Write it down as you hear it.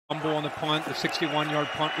Fumble on the punt, the 61-yard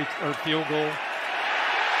punt or field goal.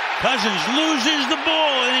 Cousins loses the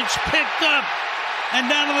ball, and it's picked up. And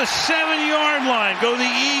down to the 7-yard line go the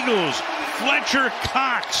Eagles. Fletcher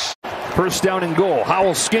Cox. First down and goal.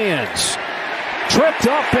 Howell scans. Tripped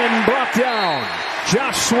up and brought down.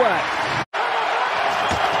 Josh Sweat.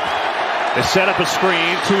 They set up a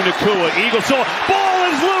screen to Nacua. Eagles, so ball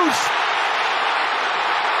is loose.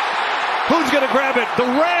 Who's going to grab it? The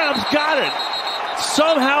Rams got it.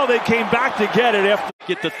 Somehow they came back to get it after.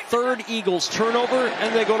 Get the third Eagles turnover,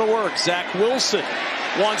 and they go to work. Zach Wilson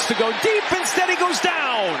wants to go deep. Instead, he goes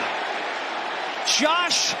down.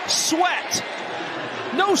 Josh Sweat.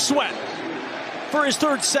 No Sweat for his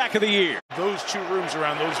third sack of the year. Those two rooms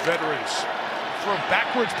around those veterans. Throw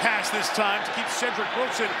backwards pass this time to keep Cedric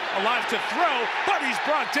Wilson alive to throw, but he's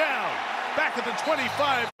brought down. Back at the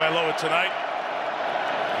 25. Loa tonight.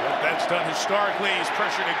 What that's done historically. He's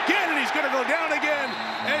pressured again, and he's going to go down again.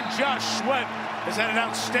 And Josh Sweat has had an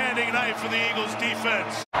outstanding night for the Eagles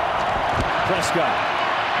defense. Prescott.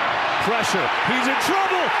 Pressure. He's in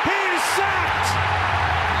trouble. He's sacked.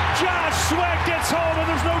 Josh Sweat gets home, and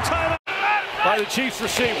there's no time By the Chiefs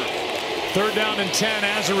receiver. Third down and 10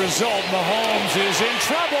 as a result. Mahomes is in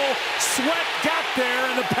trouble. Sweat got there,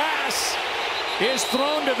 and the pass is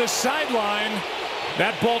thrown to the sideline.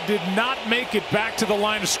 That ball did not make it back to the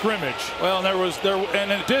line of scrimmage. Well,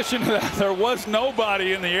 in addition to that, there was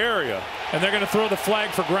nobody in the area. And they're going to throw the flag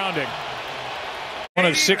for grounding. One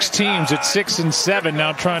of 6 teams at 6 and 7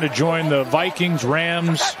 now trying to join the Vikings,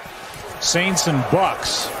 Rams, Saints, and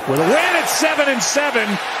Bucks with a win at 7 and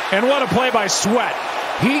 7. And what a play by Sweat.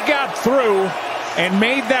 He got through and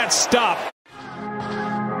made that stop.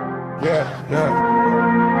 Yeah.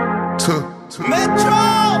 Metro.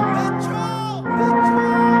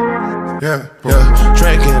 Yeah.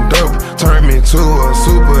 Track and dope, turn me to a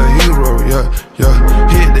superhero. Yeah.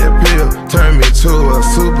 Hit that pill, turn me to a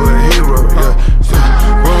superhero. Yeah.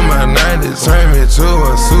 Roll my 90s, turn me to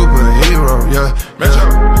a superhero. Yeah.